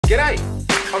G'day,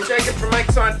 I'm Jacob from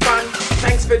Make Science Fun.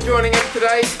 Thanks for joining us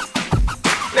today.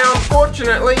 Now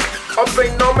unfortunately, I've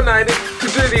been nominated to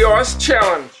do the ice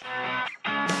challenge.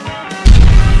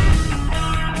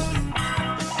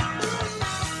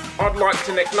 I'd like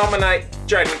to nominate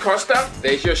Jaden Costa,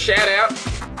 there's your shout out,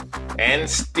 and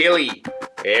Stilly,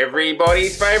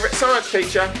 everybody's favourite science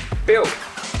teacher. Bill,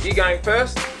 you going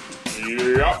first?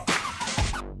 Yep.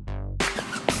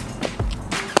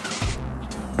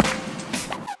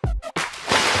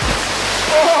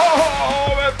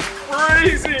 Oh, that's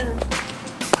freezing!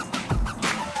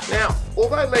 Now,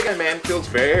 although Lego Man feels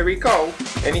very cold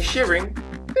and he's shivering,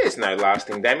 there's no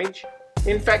lasting damage.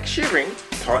 In fact, shivering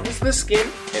tightens the skin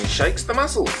and shakes the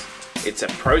muscles. It's a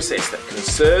process that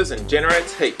conserves and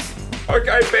generates heat.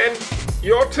 Okay, Ben,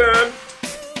 your turn.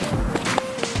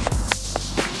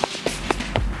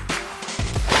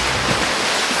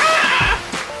 Ah!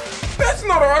 That's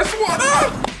not ice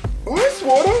water! Ice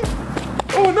water?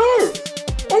 Oh no!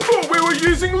 I thought we were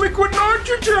using liquid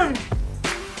nitrogen!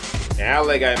 Our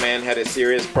Lego Man had a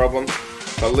serious problem.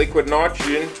 The liquid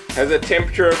nitrogen has a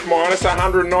temperature of minus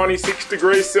 196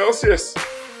 degrees Celsius,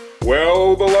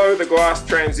 well below the glass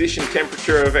transition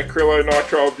temperature of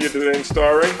acrylonitrile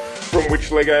styrene, from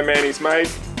which Lego Man is made.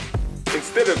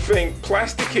 Instead of being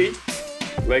plasticky,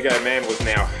 Lego Man was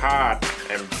now hard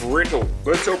and brittle.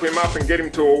 Let's help him up and get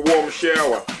him to a warm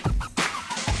shower.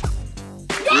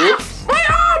 Whoops! My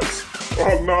arms!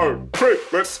 Oh no!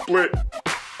 Quick, let's split.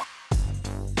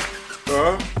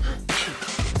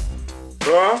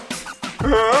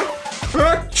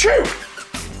 Achoo!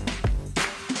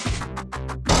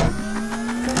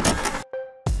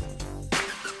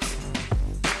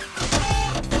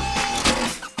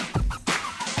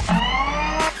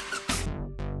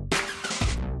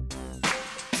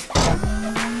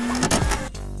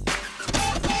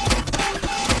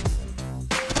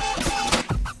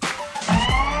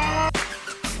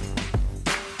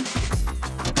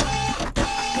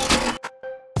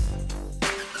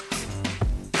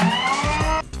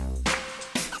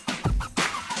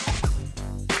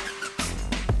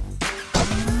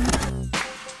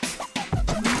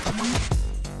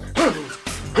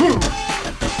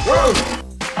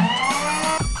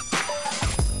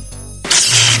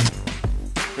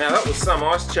 Now that was some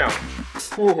ice challenge.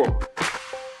 Whew.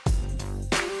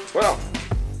 Well,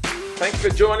 thanks for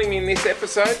joining me in this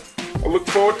episode. I look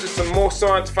forward to some more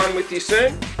science fun with you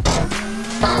soon.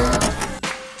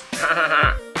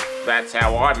 That's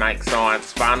how I make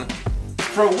science fun.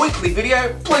 For a weekly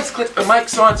video, please click the Make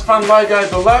Science Fun logo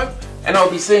below, and I'll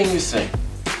be seeing you soon.